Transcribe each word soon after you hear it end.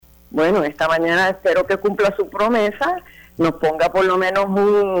Bueno, esta mañana espero que cumpla su promesa, nos ponga por lo menos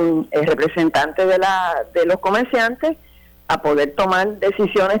un representante de los comerciantes a poder tomar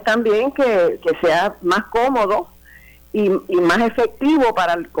decisiones también que sea más cómodo y más efectivo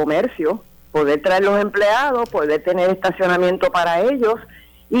para el comercio, poder traer los empleados, poder tener estacionamiento para ellos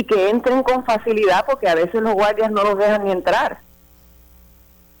y que entren con facilidad, porque a veces los guardias no los dejan ni entrar.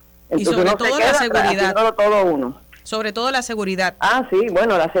 Entonces, y sobre todo la seguridad. Todo uno. Sobre todo la seguridad. Ah, sí,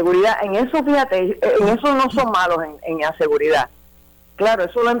 bueno, la seguridad, en eso, fíjate, en eso no son malos en la seguridad. Claro,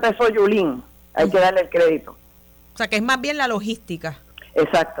 eso lo empezó Yulín, hay que darle el crédito. O sea, que es más bien la logística.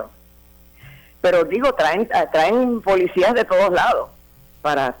 Exacto. Pero digo, traen policías de todos lados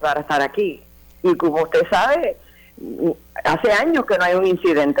para estar aquí. Y como usted sabe, hace años que no hay un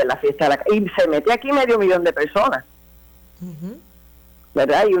incidente en la fiesta y se mete aquí 500,000 de personas. Uh-huh.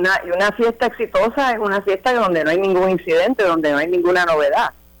 ¿Verdad? Y una fiesta exitosa es una fiesta donde no hay ningún incidente, donde no hay ninguna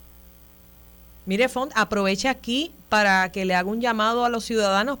novedad. Mire, Font, aproveche aquí para que le haga un llamado a los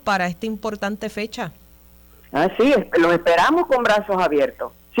ciudadanos para esta importante fecha. Ah, sí, los esperamos con brazos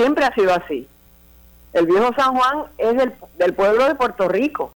abiertos. Siempre ha sido así. El viejo San Juan es del pueblo de Puerto Rico.